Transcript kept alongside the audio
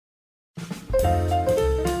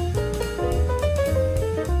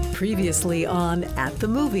Previously on At the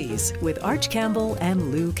Movies with Arch Campbell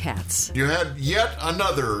and Lou Katz. You had yet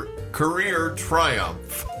another career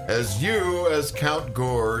triumph as you, as Count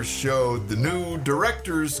Gore, showed the new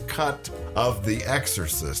director's cut of The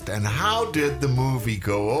Exorcist. And how did the movie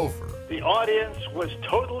go over? The audience was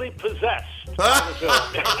totally possessed.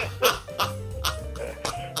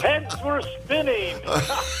 Heads were spinning.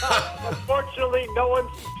 Unfortunately, no one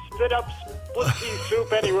spit up split pea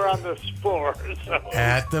soup anywhere on the floor. So.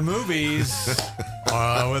 At the Movies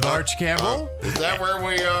with Arch Campbell. Is that where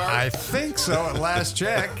we are? I think so at last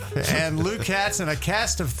check. And Lou Katz and a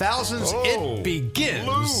cast of thousands. It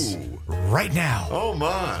begins right now. Oh,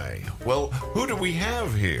 my. Well, who do we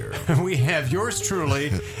have here? We have yours truly,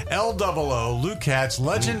 L00, Lou Katz,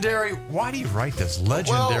 legendary, why do you write this?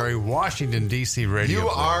 Legendary Washington, D.C. radio. You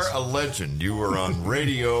voice. are a legend. You were on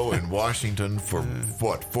radio in Washington for,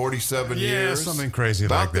 47 years? Yeah, something crazy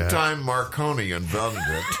like that. About the time Marconi invented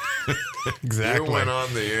it. Exactly. You went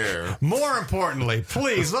on the air. More importantly,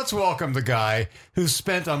 please, let's welcome the guy who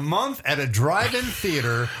spent a month at a drive-in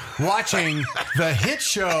theater watching the hit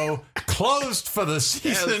show Closed for the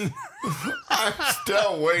Season. Yes. I'm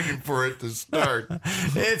still waiting for it to start.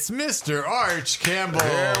 It's Mr. Arch Campbell.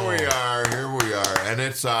 Here we are. And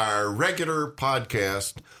it's our regular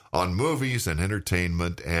podcast on movies and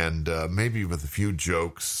entertainment and maybe with a few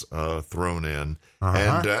jokes thrown in.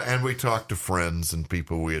 Uh-huh. And we talk to friends and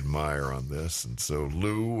people we admire on this. And so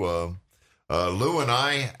Lou and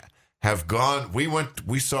I have gone.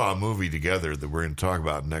 We saw a movie together that we're going to talk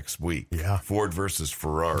about next week. Yeah, Ford versus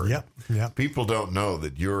Ferrari. Yep. People don't know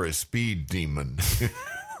that you're a speed demon.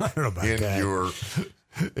 I don't know about that.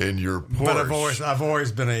 In your Porsche. But I've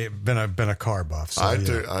always been a car buff. So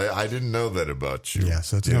I didn't know that about you. Yeah,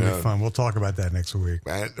 so it's gonna be fun. We'll talk about that next week.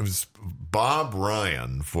 And it was Bob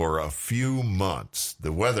Ryan for a few months,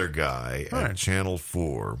 the weather guy at Channel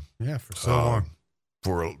 4. Yeah, for so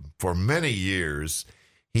long. For many years,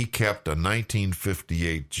 he kept a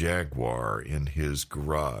 1958 Jaguar in his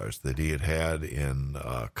garage that he had in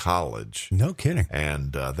college. No kidding.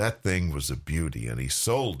 And that thing was a beauty, and he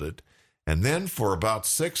sold it. And then for about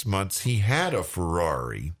 6 months, he had a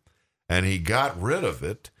Ferrari, and he got rid of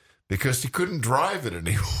it because he couldn't drive it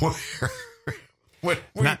anywhere.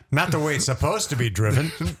 Not the way it's supposed to be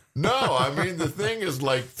driven. No, I mean, the thing is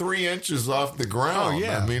like 3 inches off the ground. Oh,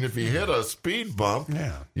 yeah. I mean, if you hit a speed bump,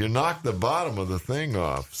 you knock the bottom of the thing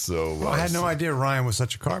off. So I had no idea Ryan was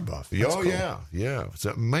such a car buff. That's cool. Yeah.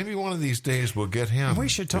 So maybe one of these days we'll get him. We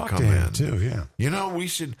should talk to to him, in. too, yeah. You know,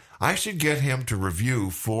 I should get him to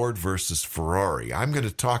review Ford versus Ferrari. I'm going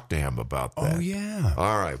to talk to him about that. Oh, yeah.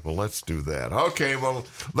 All right, well, let's do that. Okay, well,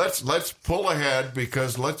 let's pull ahead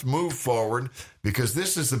because let's move forward because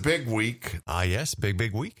this is a big week. Yes,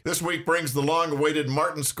 big week. This week brings the long-awaited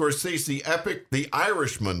Martin Scorsese epic The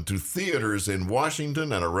Irishman to theaters in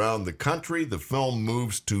Washington and around the country. The film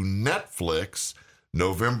moves to Netflix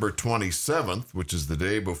November 27th, which is the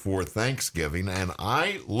day before Thanksgiving, and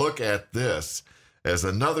I look at this as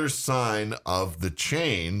another sign of the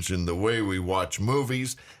change in the way we watch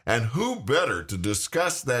movies, and who better to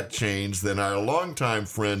discuss that change than our longtime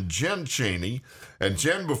friend Jen Chaney. And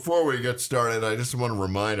Jen, before we get started, I just want to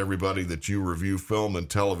remind everybody that you review film and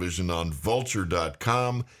television on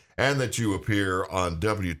vulture.com and that you appear on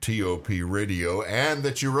WTOP Radio and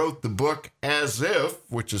that you wrote the book As If,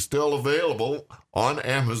 which is still available on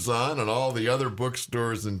Amazon and all the other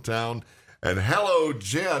bookstores in town. And hello,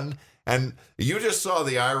 Jen. And you just saw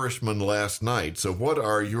The Irishman last night, so what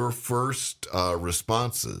are your first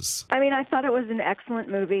responses? I mean, I thought it was an excellent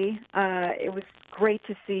movie. It was great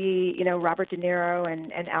to see, Robert De Niro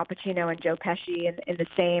and Al Pacino and Joe Pesci in the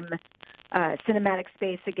same cinematic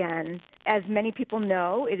space again. As many people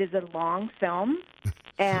know, it is a long film,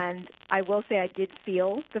 and I will say I did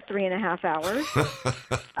feel the 3.5 hours.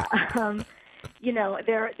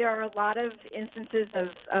 There are a lot of instances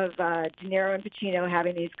of De Niro and Pacino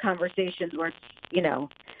having these conversations where it's,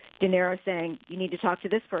 De Niro saying, you need to talk to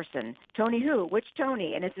this person. Tony who? Which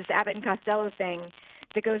Tony? And it's this Abbott and Costello thing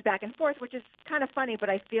that goes back and forth, which is kind of funny, but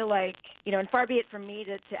I feel like, and far be it from me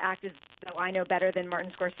to act as though I know better than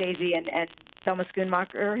Martin Scorsese and Thelma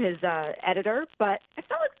Schoonmaker, his editor, but I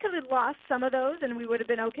felt like could have lost some of those and we would have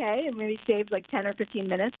been okay and maybe saved like 10 or 15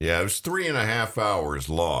 minutes. Yeah, it was 3.5 hours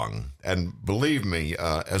long. And believe me,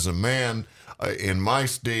 as a man in my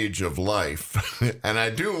stage of life, and I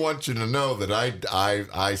do want you to know that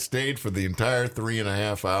I stayed for the entire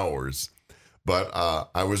 3.5 hours. But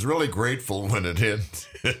I was really grateful when it ended.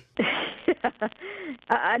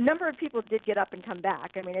 a number of people did get up and come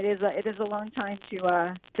back. I mean, it is a long time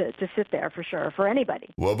to sit there for sure for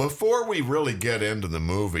anybody. Well, before we really get into the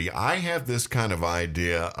movie, I have this kind of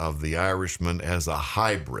idea of The Irishman as a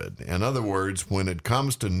hybrid. In other words, when it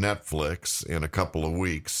comes to Netflix in a couple of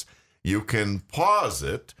weeks, you can pause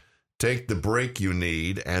it, take the break you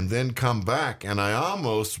need, and then come back. And I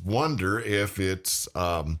almost wonder if it's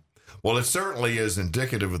well, it certainly is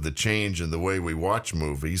indicative of the change in the way we watch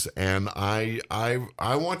movies, and I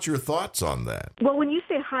want your thoughts on that. Well, when you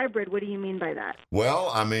say hybrid, what do you mean by that? Well,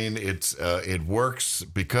 I mean, it works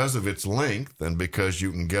because of its length and because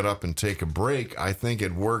you can get up and take a break. I think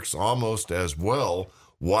it works almost as well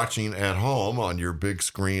watching at home on your big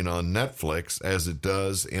screen on Netflix as it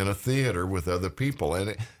does in a theater with other people.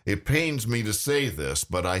 And it pains me to say this,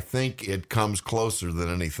 but I think it comes closer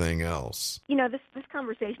than anything else. You know, this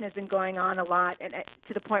conversation has been going on a lot, and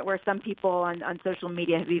to the point where some people on social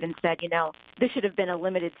media have even said, you know, this should have been a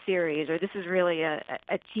limited series, or this is really a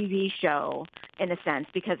TV show in a sense,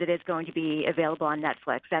 because it is going to be available on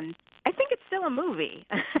Netflix. And I think it's still a movie.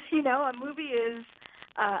 You know, a movie is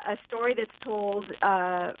a story that's told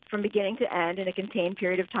from beginning to end in a contained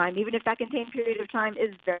period of time, even if that contained period of time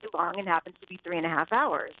is very long and happens to be 3.5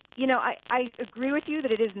 hours. You know, I agree with you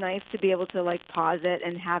that it is nice to be able to, like, pause it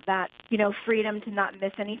and have that, you know, freedom to not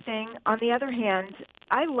miss anything. On the other hand,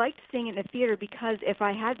 I liked seeing it in the theater because if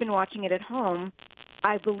I had been watching it at home,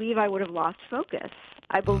 I believe I would have lost focus.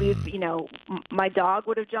 I believe, you know, my dog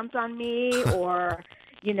would have jumped on me, or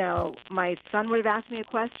you know, my son would have asked me a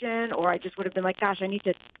question, or I just would have been like, gosh, I need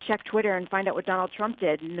to check Twitter and find out what Donald Trump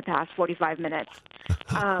did in the past 45 minutes.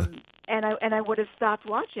 And I would have stopped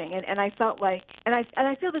watching. And I felt like, and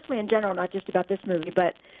I feel this way in general, not just about this movie,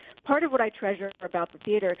 but part of what I treasure about the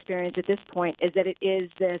theater experience at this point is that it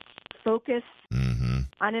is this focused,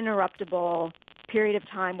 uninterruptible period of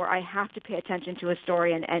time where I have to pay attention to a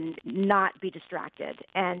story and not be distracted.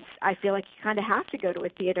 And I feel like you kind of have to go to a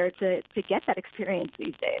theater to get that experience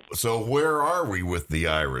these days. So where are we with The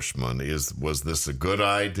Irishman? Was this a good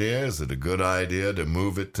idea? Is it a good idea to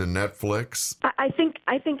move it to Netflix? I think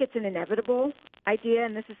it's an inevitable idea,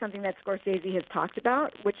 and this is something that Scorsese has talked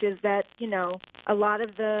about, which is that, you know, a lot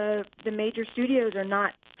of the major studios are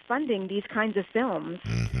not funding these kinds of films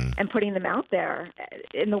and putting them out there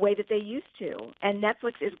in the way that they used to. And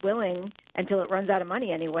Netflix is willing, until it runs out of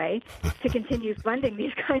money anyway, to continue funding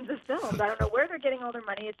these kinds of films. I don't know where they're getting all their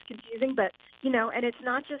money. It's confusing, but, you know, and it's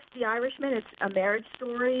not just The Irishman. It's A Marriage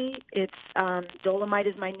Story. It's Dolomite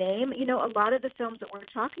Is My Name. You know, a lot of the films that we're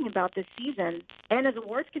talking about this season and as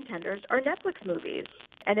awards contenders are Netflix movies.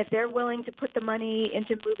 And if they're willing to put the money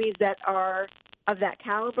into movies that are of that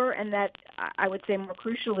caliber and that, I would say more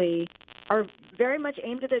crucially, are very much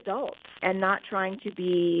aimed at adults and not trying to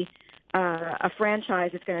be a franchise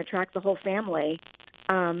that's going to attract the whole family,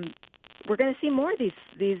 we're going to see more of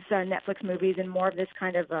these Netflix movies and more of this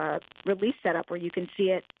kind of release setup where you can see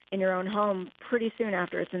it in your own home pretty soon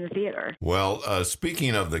after it's in the theater. Well,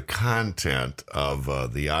 speaking of the content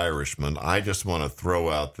of The Irishman, I just want to throw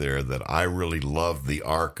out there that I really love the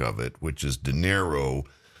arc of it, which is De Niro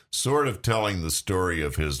sort of telling the story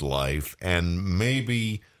of his life and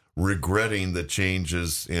maybe regretting the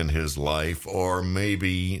changes in his life, or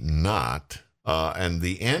maybe not. And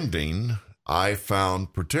the ending I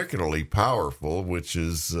found particularly powerful, which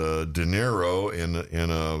is De Niro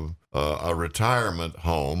in a retirement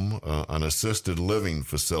home, an assisted living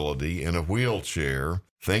facility, in a wheelchair,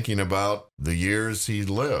 thinking about the years he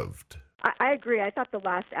lived. I agree. I thought the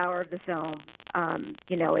last hour of the film,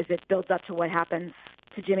 you know, as it builds up to what happens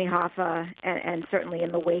to Jimmy Hoffa, and certainly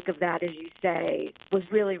in the wake of that, as you say, was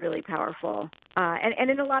really, really powerful.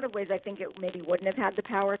 And in a lot of ways, I think it maybe wouldn't have had the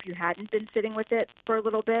power if you hadn't been sitting with it for a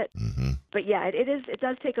little bit. But yeah, it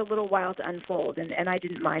does take a little while to unfold, and I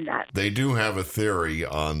didn't mind that. They do have a theory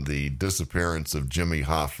on the disappearance of Jimmy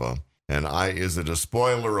Hoffa. And is it a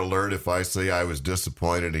spoiler alert if I say I was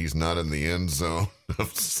disappointed he's not in the end zone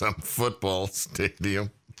of some football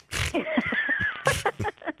stadium?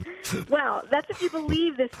 Well, that's if you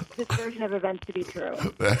believe this version of events to be true.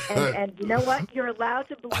 And you know what? You're allowed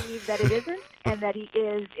to believe that it isn't, and that he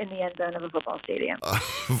is in the end zone of a football stadium.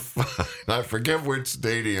 Fine. I forget which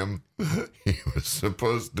stadium he was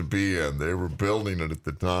supposed to be in. They were building it at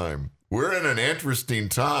the time. We're in an interesting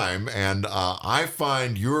time, and I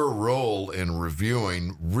find your role in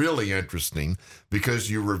reviewing really interesting because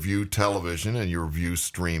you review television and you review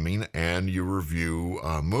streaming and you review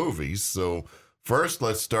movies. So first,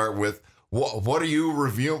 let's start with what are you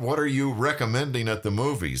reviewing? What are you recommending at the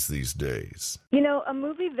movies these days? You know, a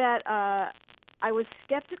movie that I was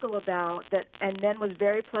skeptical about that, and then was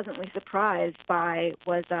very pleasantly surprised by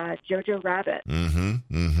was Jojo Rabbit,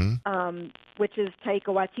 which is Taika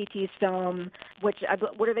Waititi's film. What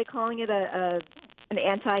are they calling it? An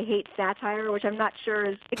anti-hate satire, which I'm not sure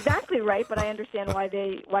is exactly right, but I understand why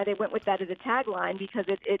they went with that as a tagline, because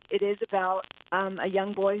it is about a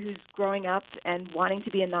young boy who's growing up and wanting to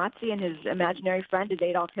be a Nazi, and his imaginary friend is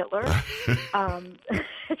Adolf Hitler,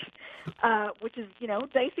 which is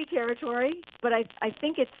dicey territory. But I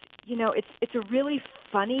think it's a really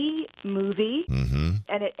funny movie,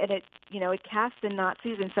 and it casts the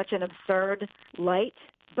Nazis in such an absurd light.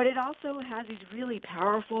 But it also has these really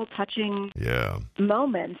powerful, touching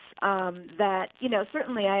moments that,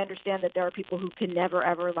 certainly I understand that there are people who can never,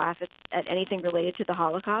 ever laugh at anything related to the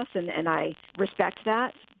Holocaust, and I respect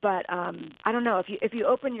that. But I don't know, if you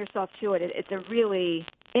open yourself to it, it's a really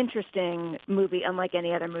interesting movie, unlike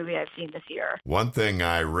any other movie I've seen this year. One thing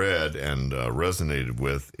I read and resonated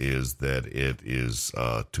with is that it is,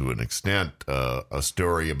 to an extent, a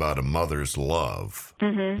story about a mother's love,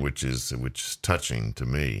 which is touching to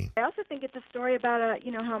me. I also think it's a story about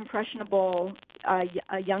how impressionable a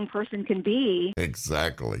young person can be.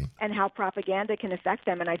 Exactly. And how propaganda can affect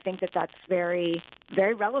them, and I think that's very,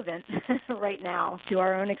 very relevant right now to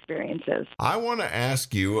our own experiences. I want to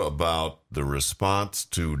ask you about the response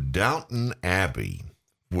to Downton Abbey,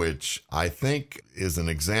 which I think is an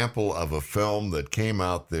example of a film that came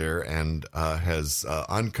out there and has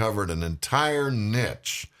uncovered an entire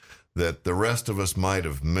niche that the rest of us might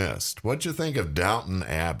have missed. What'd you think of Downton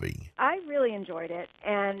Abbey? I really enjoyed it,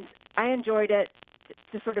 and I enjoyed it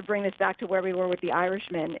to sort of bring this back to where we were with The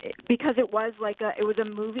Irishman, because it was a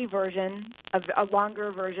movie version of a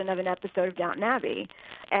longer version of an episode of Downton Abbey,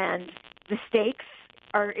 and the stakes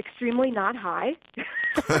are extremely not high.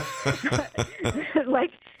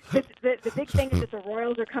 Like the big thing is that the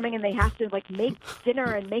royals are coming and they have to make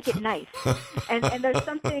dinner and make it nice, and there's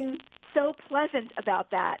something so pleasant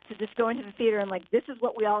about that, to just go into the theater and this is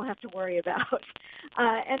what we all have to worry about.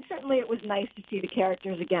 And certainly it was nice to see the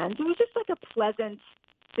characters again. So it was just a pleasant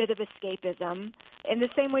bit of escapism, in the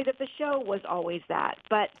same way that the show was always that.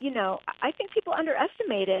 But, I think people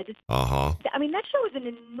underestimated. I mean, that show was an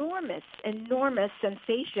enormous, enormous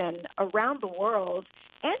sensation around the world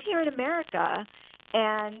and here in America.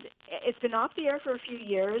 And it's been off the air for a few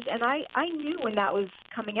years, and I knew when that was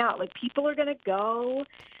coming out, people are going to go,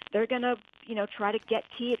 they're going to, try to get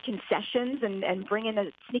tea at concessions and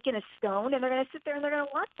sneak in a scone, and they're going to sit there and they're going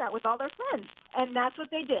to watch that with all their friends. And that's what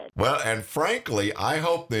they did. Well, and frankly, I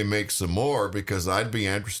hope they make some more, because I'd be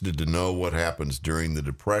interested to know what happens during the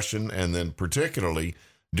Depression, and then particularly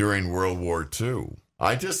during World War II.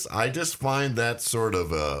 I just find that sort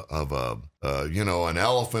of an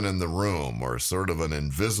elephant in the room, or sort of an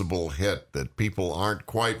invisible hit that people aren't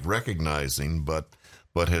quite recognizing, but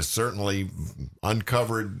has certainly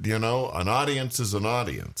uncovered, an audience is an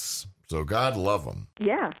audience. So God love them.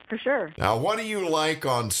 Yeah, for sure. Now, what do you like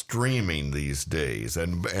on streaming these days?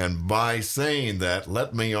 And by saying that,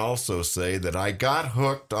 let me also say that I got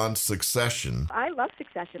hooked on Succession. I love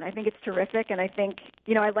Succession. I think it's terrific, and I think,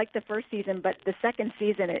 I liked the first season, but the second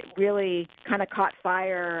season, it really kind of caught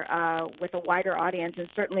fire with a wider audience, and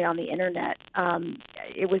certainly on the internet.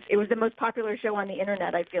 It was the most popular show on the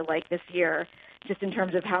internet, I feel like, this year, just in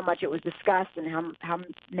terms of how much it was discussed and how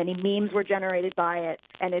many memes were generated by it.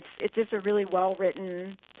 And it's just a really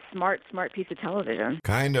well-written, smart piece of television.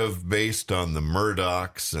 Kind of based on the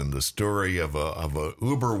Murdochs and the story of a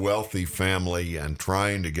uber-wealthy family and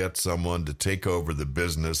trying to get someone to take over the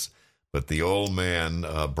business, but the old man,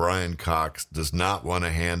 Brian Cox, does not want to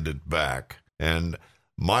hand it back. And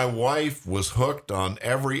my wife was hooked on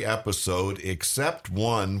every episode except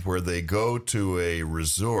one where they go to a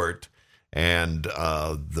resort, and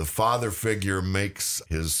the father figure makes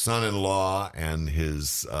his son-in-law and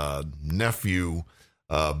his nephew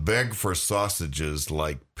beg for sausages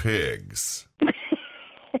like pigs.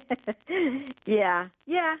 Yeah,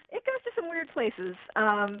 it goes to some weird places,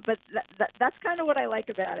 but that's kind of what I like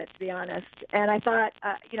about it, to be honest. And I thought,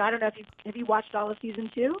 I don't know if have you watched all of season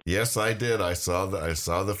 2? Yes, I did. I saw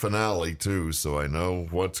the finale too, so I know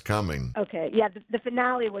what's coming. Okay, yeah, the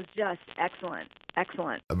finale was just excellent.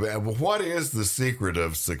 What is the secret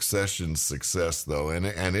of Succession's success, though?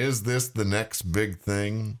 And is this the next big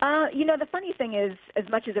thing? The funny thing is, as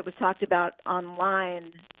much as it was talked about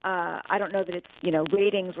online, I don't know that it's,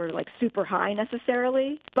 ratings were super high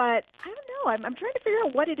necessarily, but I don't know. I'm trying to figure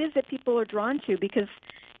out what it is that people are drawn to, because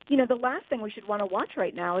the last thing we should want to watch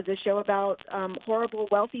right now is a show about horrible,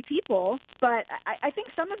 wealthy people. But I think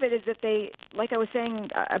some of it is that they, like I was saying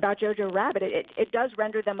about Jojo Rabbit, it does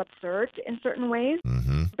render them absurd in certain ways.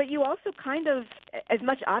 Mm-hmm. But you also kind of, as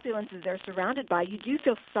much opulence as they're surrounded by, you do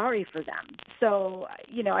feel sorry for them. So,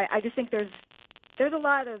 I just think there's a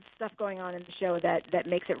lot of stuff going on in the show that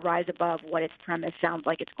makes it rise above what its premise sounds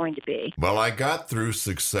like it's going to be. Well, I got through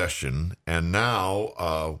Succession, and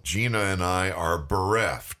now Gina and I are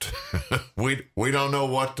bereft. We don't know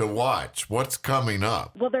what to watch. What's coming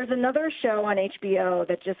up? Well, there's another show on HBO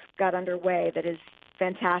that just got underway that is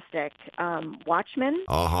fantastic, Watchmen,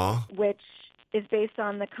 which is based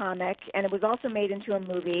on the comic, and it was also made into a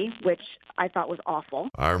movie, which I thought was awful.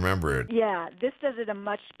 I remember it. Yeah, this does it a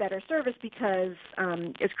much better service because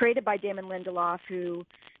it's created by Damon Lindelof, who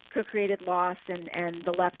co-created Lost and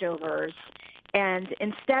The Leftovers. And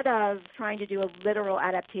instead of trying to do a literal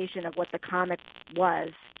adaptation of what the comic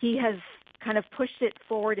was, he has kind of pushed it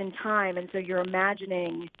forward in time, and so you're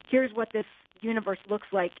imagining, here's what this universe looks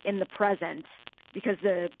like in the present, because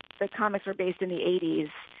the comics were based in the 80s.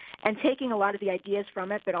 And taking a lot of the ideas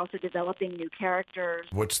from it, but also developing new characters.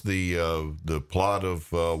 What's the plot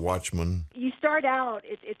of Watchmen? You start out,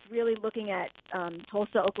 it's really looking at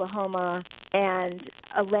Tulsa, Oklahoma, and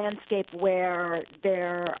a landscape where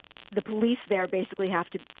the police there basically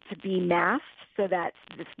have to be masked so that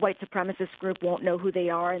this white supremacist group won't know who they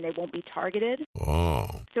are and they won't be targeted. Oh.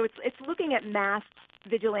 So it's looking at masked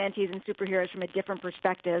vigilantes and superheroes from a different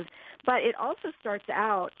perspective, but it also starts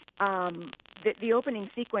out, the opening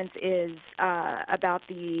sequence is about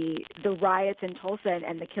the riots in Tulsa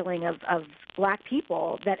and the killing of black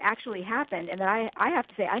people that actually happened, and I have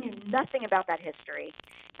to say, I knew nothing about that history,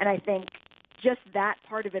 and I think just that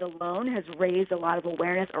part of it alone has raised a lot of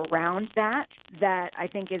awareness around that I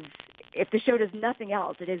think is, if the show does nothing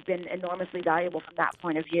else, it has been enormously valuable from that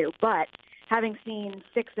point of view. But having seen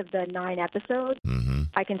 6 of the 9 episodes,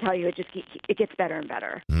 I can tell you it gets better and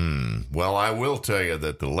better. Well, I will tell you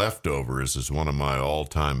that The Leftovers is one of my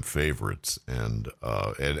all-time favorites, and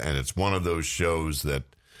it's one of those shows that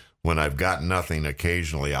when I've got nothing,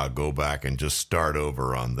 occasionally I'll go back and just start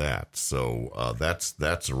over on that. So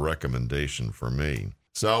that's a recommendation for me.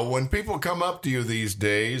 So when people come up to you these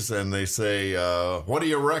days and they say, what are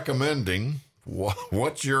you recommending?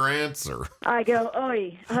 What's your answer? I go,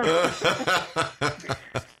 oi.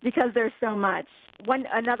 Because there's so much.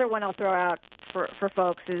 Another one I'll throw out for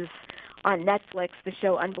folks is on Netflix, the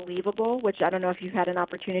show Unbelievable, which I don't know if you've had an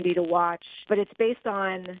opportunity to watch, but it's based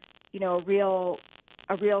on, a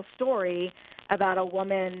real story about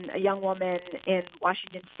a young woman in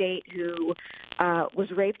Washington State who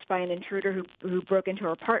was raped by an intruder who broke into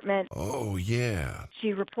her apartment. Oh, yeah.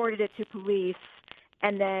 She reported it to police,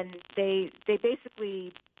 and then they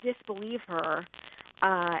basically disbelieve her.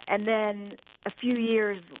 And then a few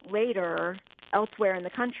years later, elsewhere in the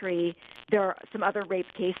country, there are some other rape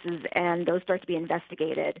cases, and those start to be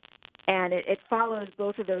investigated. And it follows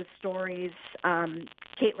both of those stories.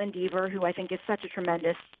 Caitlin Dever, who I think is such a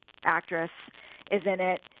tremendous actress, is in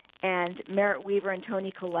it. And Merritt Weaver and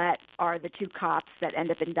Toni Collette are the 2 cops that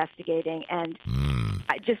end up investigating. And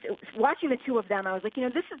I just, watching the 2 of them, I was like,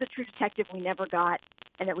 this is the true detective we never got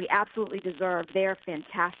and that we absolutely deserve. They are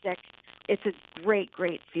fantastic. It's a great,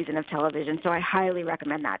 great season of television, so I highly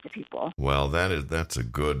recommend that to people. Well, that's a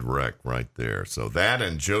good rec right there. So that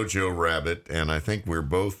and Jojo Rabbit, and I think we're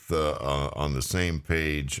both on the same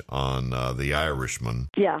page on The Irishman.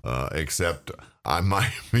 Yeah. Except I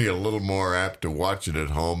might be a little more apt to watch it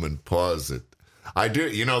at home and pause it. I do.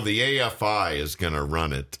 The AFI is going to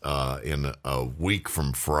run it in a week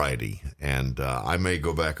from Friday, and I may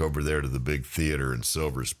go back over there to the big theater in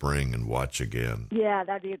Silver Spring and watch again. Yeah,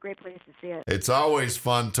 that'd be a great place to see it. It's always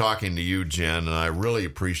fun talking to you, Jen, and I really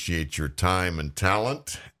appreciate your time and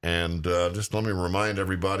talent. And just let me remind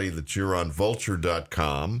everybody that you're on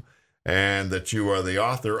Vulture.com and that you are the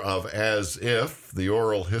author of As If, the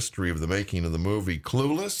oral history of the making of the movie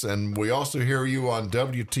Clueless. And we also hear you on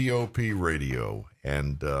WTOP Radio.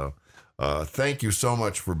 And thank you so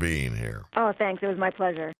much for being here. Oh, thanks. It was my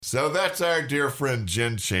pleasure. So that's our dear friend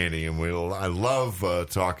Jen Chaney, and I love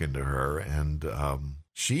talking to her. And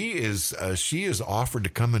she is offered to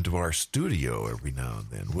come into our studio every now and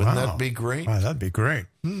then. Wouldn't that be great? Wow, that'd be great.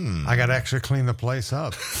 I got to actually clean the place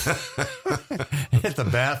up. Hit the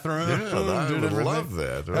bathroom. Yeah, I would love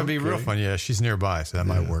that. That'd be real fun. Yeah, she's nearby, so that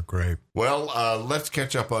might work great. Well, let's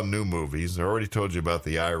catch up on new movies. I already told you about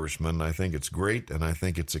The Irishman. I think it's great, and I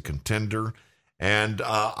think it's a contender. And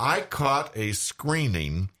I caught a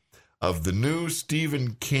screening of the new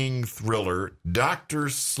Stephen King thriller, Dr.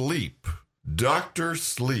 Sleep. Dr.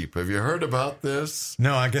 Sleep. Have you heard about this?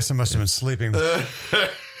 No, I guess I must have been sleeping.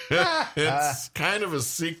 It's kind of a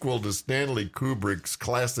sequel to Stanley Kubrick's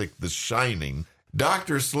classic The Shining.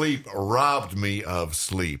 Dr. Sleep robbed me of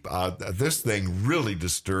sleep. This thing really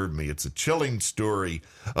disturbed me. It's a chilling story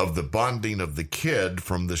of the bonding of the kid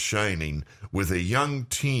from The Shining with a young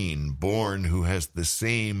teen born who has the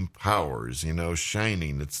same powers. You know,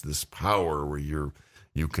 Shining, it's this power where you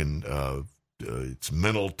can it's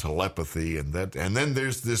mental telepathy, and then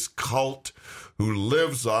there's this cult who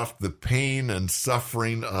lives off the pain and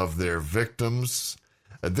suffering of their victims.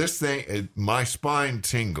 This thing, my spine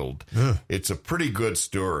tingled. Ugh. It's a pretty good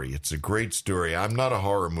story. It's a great story. I'm not a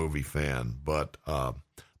horror movie fan, but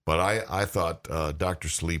I thought Dr.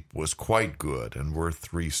 Sleep was quite good and worth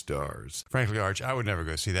 3 stars. Frankly, Arch, I would never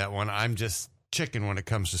go see that one. I'm just chicken when it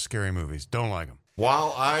comes to scary movies. Don't like them.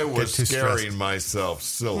 While I was too scaring stressed. myself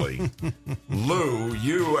silly, Lou,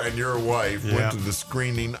 you and your wife Yeah. went to the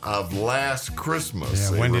screening of Last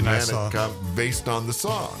Christmas, Yeah, a Wendy and I romantic saw- based on the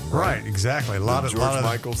song. Right, exactly. A lot of George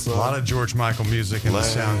Michael song. A lot of George Michael music in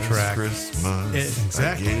Last the soundtrack. Christmas,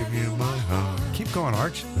 Exactly. I gave you my heart. Keep going,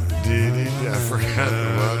 Arch. Did it? I forgot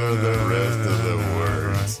what are the rest of the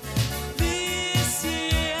words. This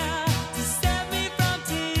year, to save me from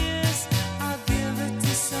tears, I'll give it to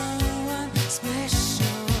someone special.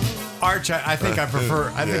 Arch, I think I prefer.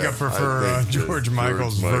 I think I Yes, prefer I think George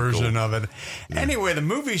Michael's George Michael. version of it. Anyway, the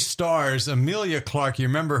movie stars Emilia Clarke. You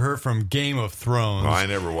remember her from Game of Thrones? I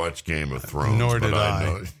never watched Game of Thrones. Nor but did I.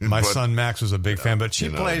 know- My but- son Max was a big fan, but she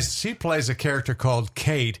you know. plays a character called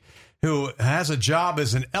Kate, who has a job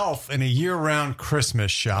as an elf in a year-round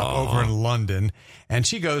Christmas shop over in London, and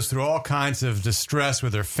she goes through all kinds of distress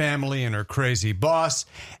with her family and her crazy boss.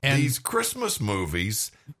 And These Christmas movies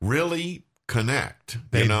really connect,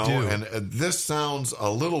 They you know, do. and this sounds a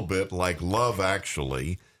little bit like Love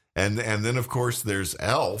Actually, and then of course there's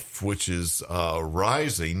Elf, which is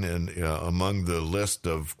rising and among the list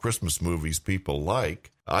of Christmas movies people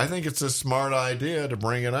like. I think it's a smart idea to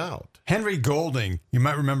bring it out. Henry Golding, you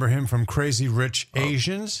might remember him from Crazy Rich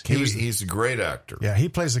Asians. He's a great actor. Yeah, he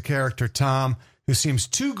plays the character Tom, who seems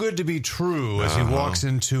too good to be true as he walks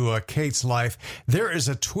into Kate's life. There is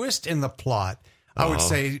a twist in the plot, I would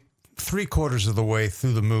say 3/4 of the way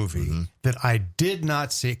through the movie, that I did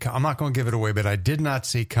not see. I'm not going to give it away, but I did not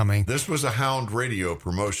see coming. This was a Hound Radio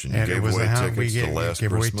promotion. You And gave it was away the Hound. tickets to Last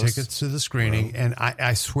gave away Christmas. tickets to the screening, and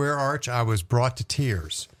I swear, Arch, I was brought to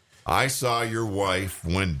tears. I saw your wife,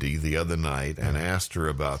 Wendy, the other night and asked her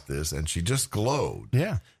about this, and she just glowed.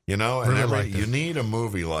 Yeah. You know, and Really liked you it. need a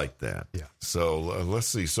movie like that. Yeah. So let's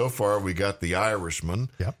see. So far, we got The Irishman.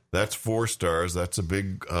 Yep. That's 4 stars. That's a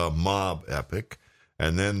big mob epic.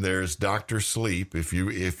 And then there's Dr. Sleep. If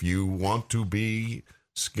you want to be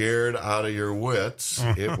scared out of your wits,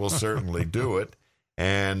 it will certainly do it.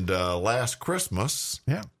 And Last Christmas.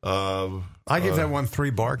 Yeah. I give that one 3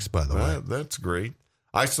 barks, by the way. That's great.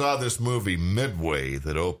 I saw this movie Midway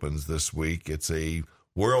that opens this week. It's a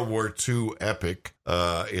World War II epic.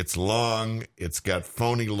 It's long. It's got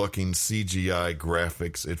phony-looking CGI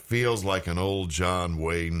graphics. It feels like an old John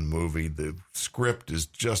Wayne movie. The script is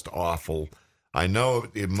just awful. I know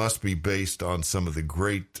it must be based on some of the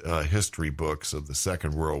great history books of the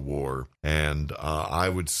Second World War. And I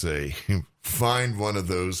would say find one of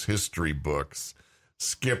those history books.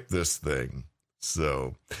 Skip this thing.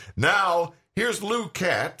 So now here's Lou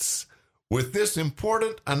Katz with this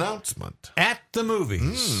important announcement. At the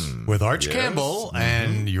Movies with Arch yes. Campbell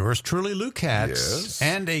and yours truly, Lou Katz, Yes.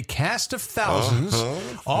 and a cast of thousands,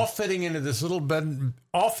 all fitting into this little basement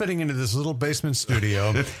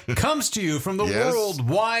studio, comes to you from the Yes.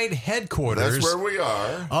 worldwide headquarters. That's where we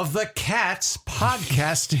are. Of the Katz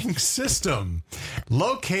podcasting system,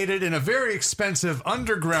 located in a very expensive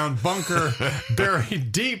underground bunker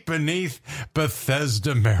buried deep beneath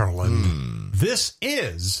Bethesda, Maryland. This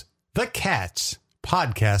is the Katz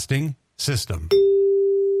podcasting system.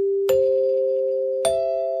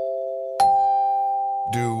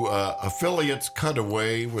 Do affiliates cut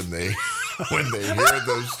away when they hear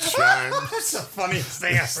those chimes? That's the funniest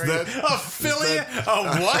thing I've heard. that- Affiliate? is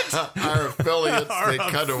A what? Our affiliates, Our they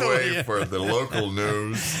cut away affiliate. for the local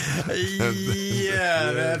news.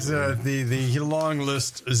 Yeah, that's the long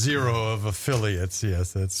list 0 of affiliates.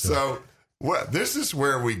 Yes, that's So, this is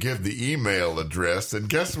where we give the email address. And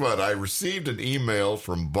guess what? I received an email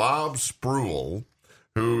from Bob Spruill,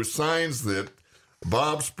 who signs it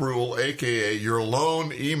Bob Spruill, a.k.a. your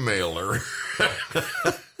lone emailer.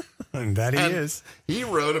 and that he And is. He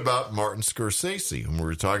wrote about Martin Scorsese, whom we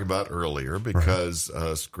were talking about earlier, because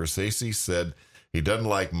Scorsese said he doesn't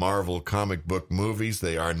like Marvel comic book movies.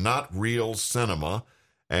 They are not real cinema.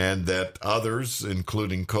 and that others,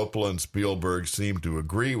 including Coppola and Spielberg, seem to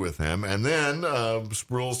agree with him. And then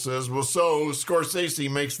Sproul says, well, so Scorsese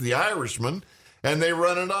makes The Irishman, and they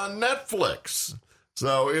run it on Netflix.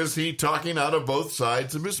 So is he talking out of both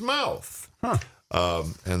sides of his mouth? Huh.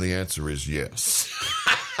 And the answer is yes.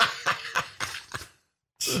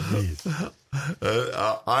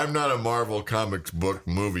 I'm not a Marvel Comics book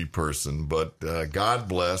movie person, but God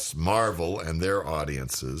bless Marvel and their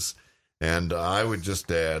audiences. And I would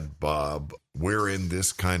just add, Bob, we're in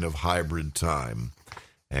this kind of hybrid time,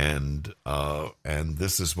 and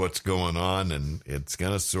this is what's going on, and it's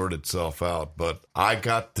going to sort itself out. But I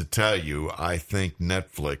got to tell you, I think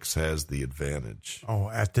Netflix has the advantage. Oh,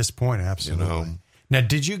 at this point, absolutely. Now,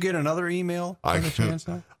 did you get another email? I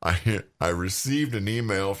received an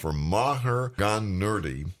email from Maher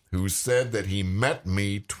Ghannerdy, who said that he met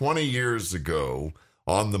me 20 years ago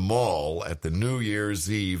on the mall at the New Year's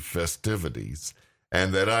Eve festivities,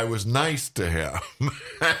 and that I was nice to him.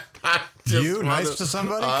 Nice to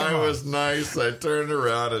somebody? I was nice. I turned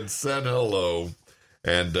around and said hello.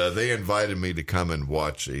 And they invited me to come and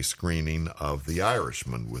watch a screening of The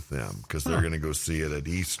Irishman with them, because they're going to go see it at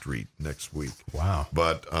E Street next week. Wow.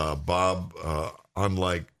 But Bob,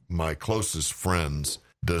 unlike my closest friends,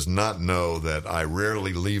 does not know that I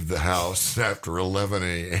rarely leave the house after 11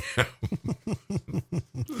 a.m.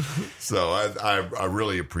 So I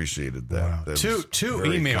really appreciated that. Wow. That Two was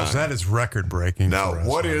very emails. kind. That is record-breaking. Now, for us,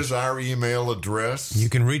 what Arch. is our email address? You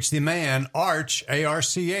can reach the man, Arch,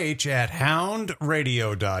 ARCH, at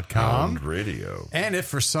houndradio.com. Hound Radio. And if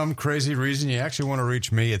for some crazy reason you actually want to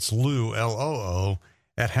reach me, it's Lou, Loo,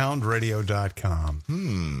 at houndradio.com.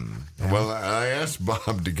 Well, I asked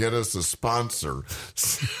Bob to get us a sponsor.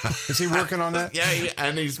 Is he working on that? Yeah,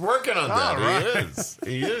 and he's working on that. right.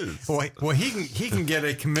 He is. Well, he can get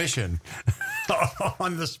a commission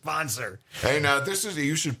on the sponsor. Hey, now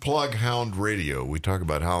you should plug Hound Radio. We talk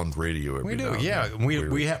about Hound Radio every We do, now and yeah.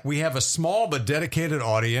 then. We have a small but dedicated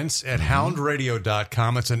audience at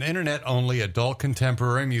houndradio.com. It's an internet-only adult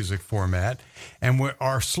contemporary music format. And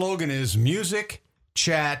our slogan is music,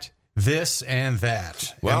 chat, this and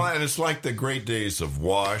that. Well, and it's like the great days of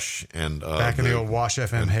Wash and Back in the old Wash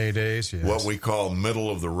FM heydays, yes. what we call middle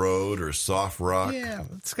of the road or soft rock. Yeah,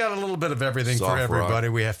 it's got a little bit of everything Soft for everybody.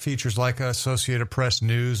 rock. We have features like Associated Press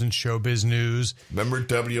News and Showbiz News. Remember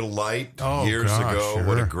W Light Oh, years gosh, ago? sure.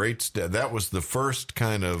 What a great that was the first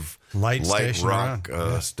kind of Light station rock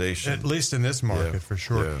around. Yeah. station. At least in this market, Yeah, for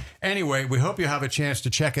sure. yeah. Anyway, we hope you have a chance to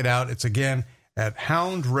check it out. It's, again, at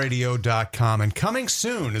houndradio.com. And coming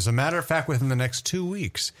soon, as a matter of fact, within the next 2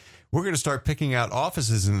 weeks, we're going to start picking out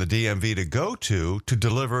offices in the DMV to go to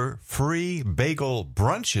deliver free bagel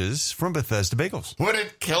brunches from Bethesda Bagels. Would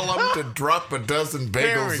it kill them to drop a dozen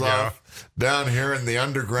There we bagels go. off down here in the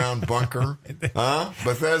underground bunker? Huh?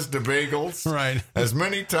 Bethesda Bagels? Right. As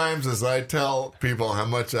many times as I tell people how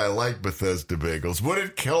much I like Bethesda Bagels, would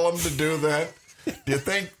it kill them to do that? Do you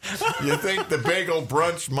think the bagel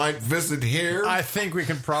brunch might visit here? I think we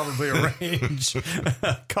can probably arrange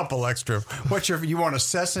a couple extra. You want a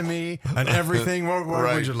sesame and everything? What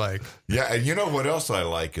Right. would you like? Yeah, and you know what else I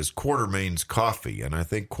like is Quartermain's Coffee, and I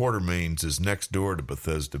think Quartermain's is next door to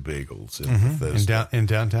Bethesda Bagels in Bethesda. In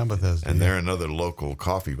downtown Bethesda. And they're another local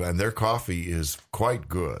coffee, and their coffee is quite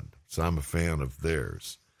good. So I'm a fan of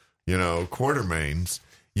theirs. You know, Quartermain's,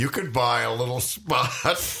 you could buy a little spot.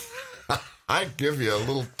 I'd give you a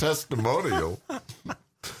little testimonial.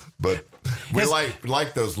 But we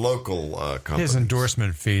like those local companies. His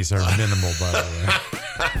endorsement fees are minimal, by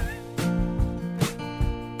the way.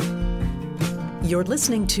 You're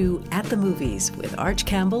listening to At the Movies with Arch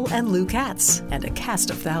Campbell and Lou Katz and a cast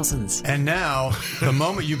of thousands. And now, the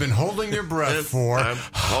moment you've been holding your breath for. I'm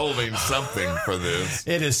holding something for this.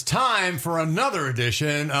 It is time for another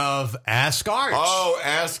edition of Ask Arch. Oh,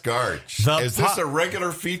 Ask Arch. The Is this a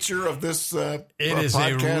regular feature of this It is a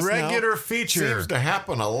podcast regular now? feature. Seems to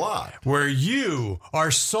happen a lot. Where you,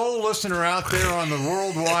 our sole listener out there on the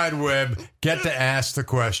World Wide Web, get to ask the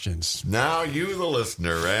questions. Now you, the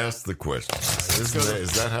listener, ask the question. Is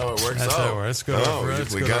that how it works? That's how it works. Let's go over-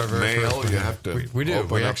 let's we go got over mail. first. You have to We do. open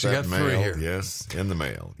We up actually that got three mail. here. Yes, in the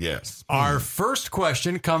mail. Yes. Our first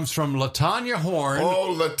question comes from LaTanya Horn.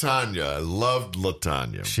 Oh, LaTanya. I loved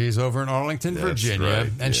LaTanya. She's over in Arlington, That's Virginia.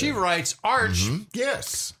 right, And she yeah. writes, Arch,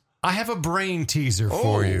 Yes. I have a brain teaser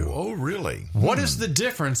for you. Oh, really? What is the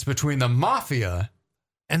difference between the mafia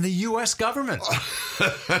and the U.S. government?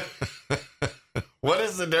 What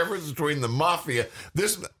is the difference between the mafia?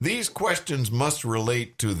 These questions must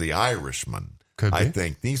relate to The Irishman. Could be. I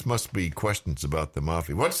think these must be questions about the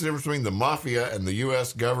mafia. What's the difference between the mafia and the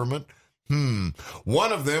U.S. government?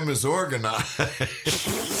 One of them is organized.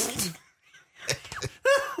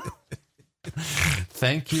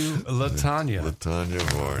 Thank you, LaTanya.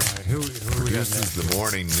 LaTanya Ward Who we got produces next? the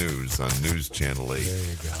morning news on News Channel 8. There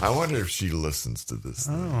you go. I wonder if she listens to this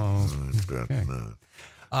thing. Oh, I bet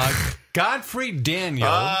not. Godfrey Daniel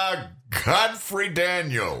Godfrey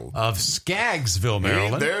Daniel. of Skaggsville,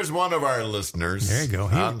 Maryland. There's one of our listeners. There you go.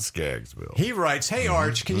 On Skaggsville. He writes, "Hey,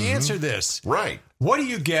 Arch, can you answer this? Right. What do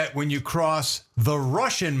you get when you cross the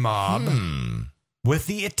Russian mob with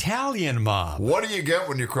the Italian mob?" What do you get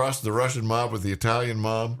when you cross the Russian mob with the Italian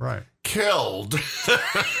mob? Right. Killed.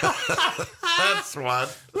 That's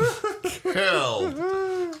what. Killed.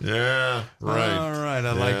 Yeah, right. All right,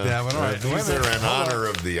 I like that one. All right, These are in honor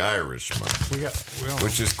of the Irishman,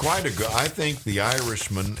 which is quite a good. I think the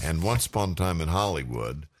Irishman and Once Upon a Time in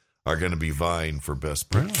Hollywood are going to be vying for Best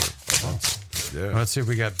Picture. Yeah. Let's see if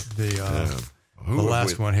we got the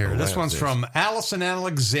last one here. This one's from Allison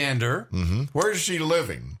Alexander Where is she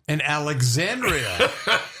living? in Alexandria.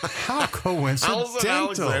 How coincidental. Allison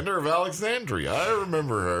Alexander of Alexandria. I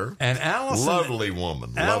remember her. And Allison, Lovely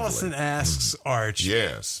woman. Allison Lovely. asks Arch,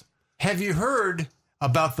 Yes. have you heard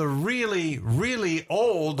about the really, really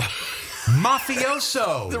old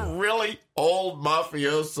mafioso? The really old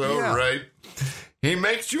mafioso, Yeah. right? He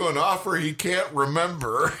makes you an offer he can't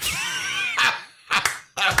remember.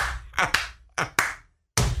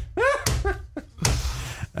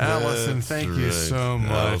 Allison, thank you Right. so much.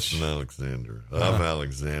 Allison Alexander of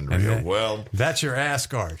Alexandria. and that- Well, That's your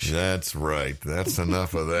Ask Arch. that's right. That's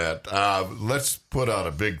enough of that. Let's put out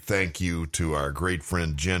a big thank you to our great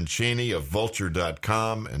friend Jen Cheney of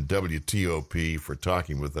Vulture.com and WTOP for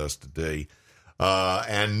talking with us today.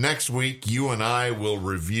 And next week, you and I will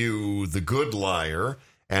review The Good Liar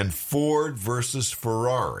and Ford versus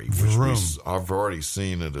Ferrari, which I've already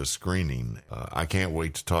seen at a screening. I can't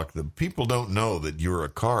wait to talk to them. People don't know that you're a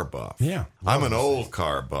car buff. Yeah. I'm an old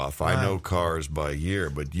car buff. I know cars by year,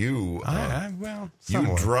 but you Well, you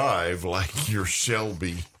somewhat. drive like you're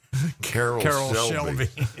Shelby. Carol Shelby.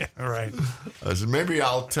 Yeah, right. So maybe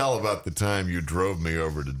I'll tell about the time you drove me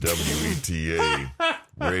over to WETA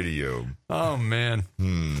radio. Oh, man.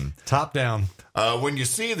 Top down. When you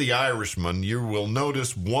see The Irishman, you will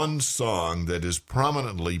notice one song that is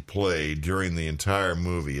prominently played during the entire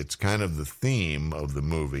movie. It's kind of the theme of the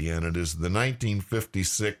movie, and it is the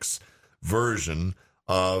 1956 version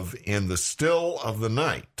of In the Still of the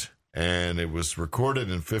Night. And it was recorded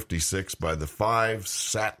in 56 by the Five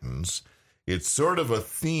Satins. It's sort of a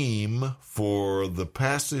theme for the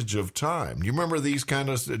passage of time. Do you remember these kind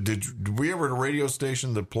of... Did we ever have a radio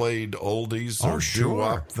station that played oldies or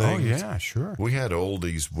doo-wop things? Oh, yeah, sure. We had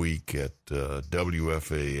Oldies Week at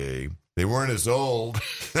WFAA. They weren't as old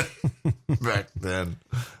back then.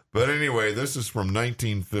 But anyway, this is from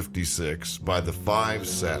 1956 by the Five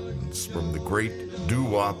Satins from the great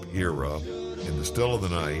doo-wop era. In the Still of the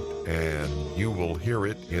Night, and you will hear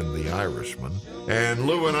it in The Irishman. And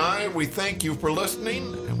Lou and I, we thank you for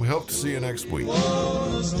listening, and we hope to see you next week.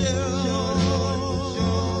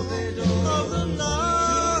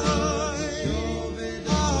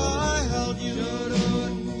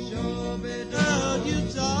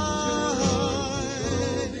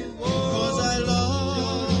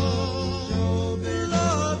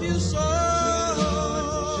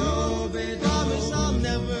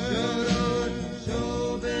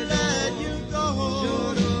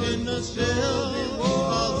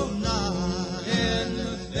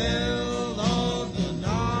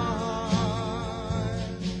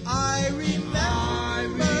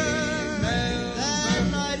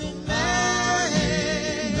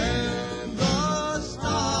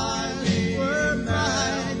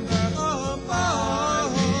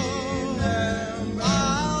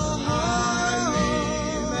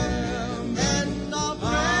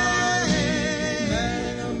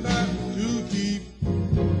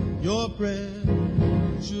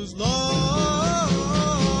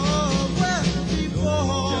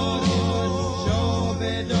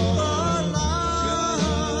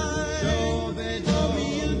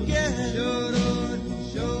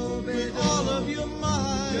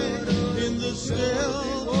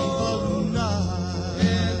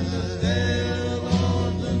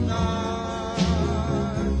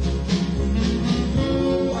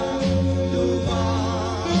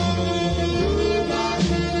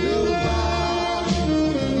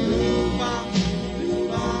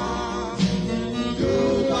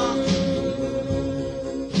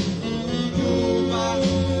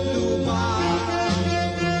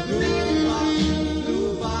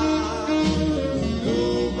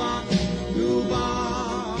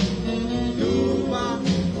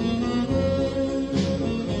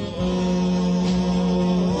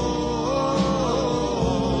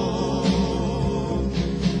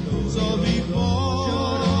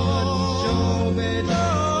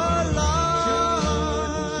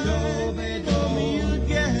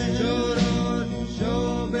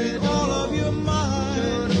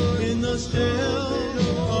 still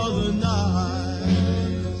of the night.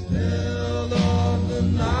 In the still of the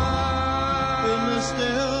night. In the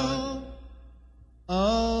still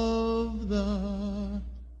of the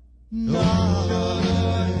night.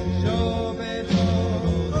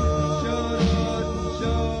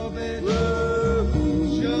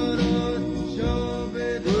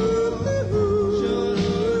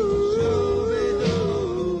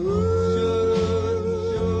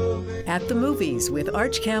 At the Movies with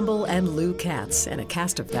Arch Campbell and Lou Katz and a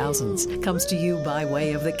cast of thousands comes to you by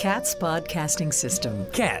way of the Katz Podcasting System.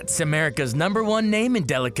 Katz, America's #1 name in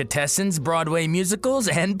delicatessens, Broadway musicals,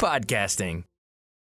 and podcasting.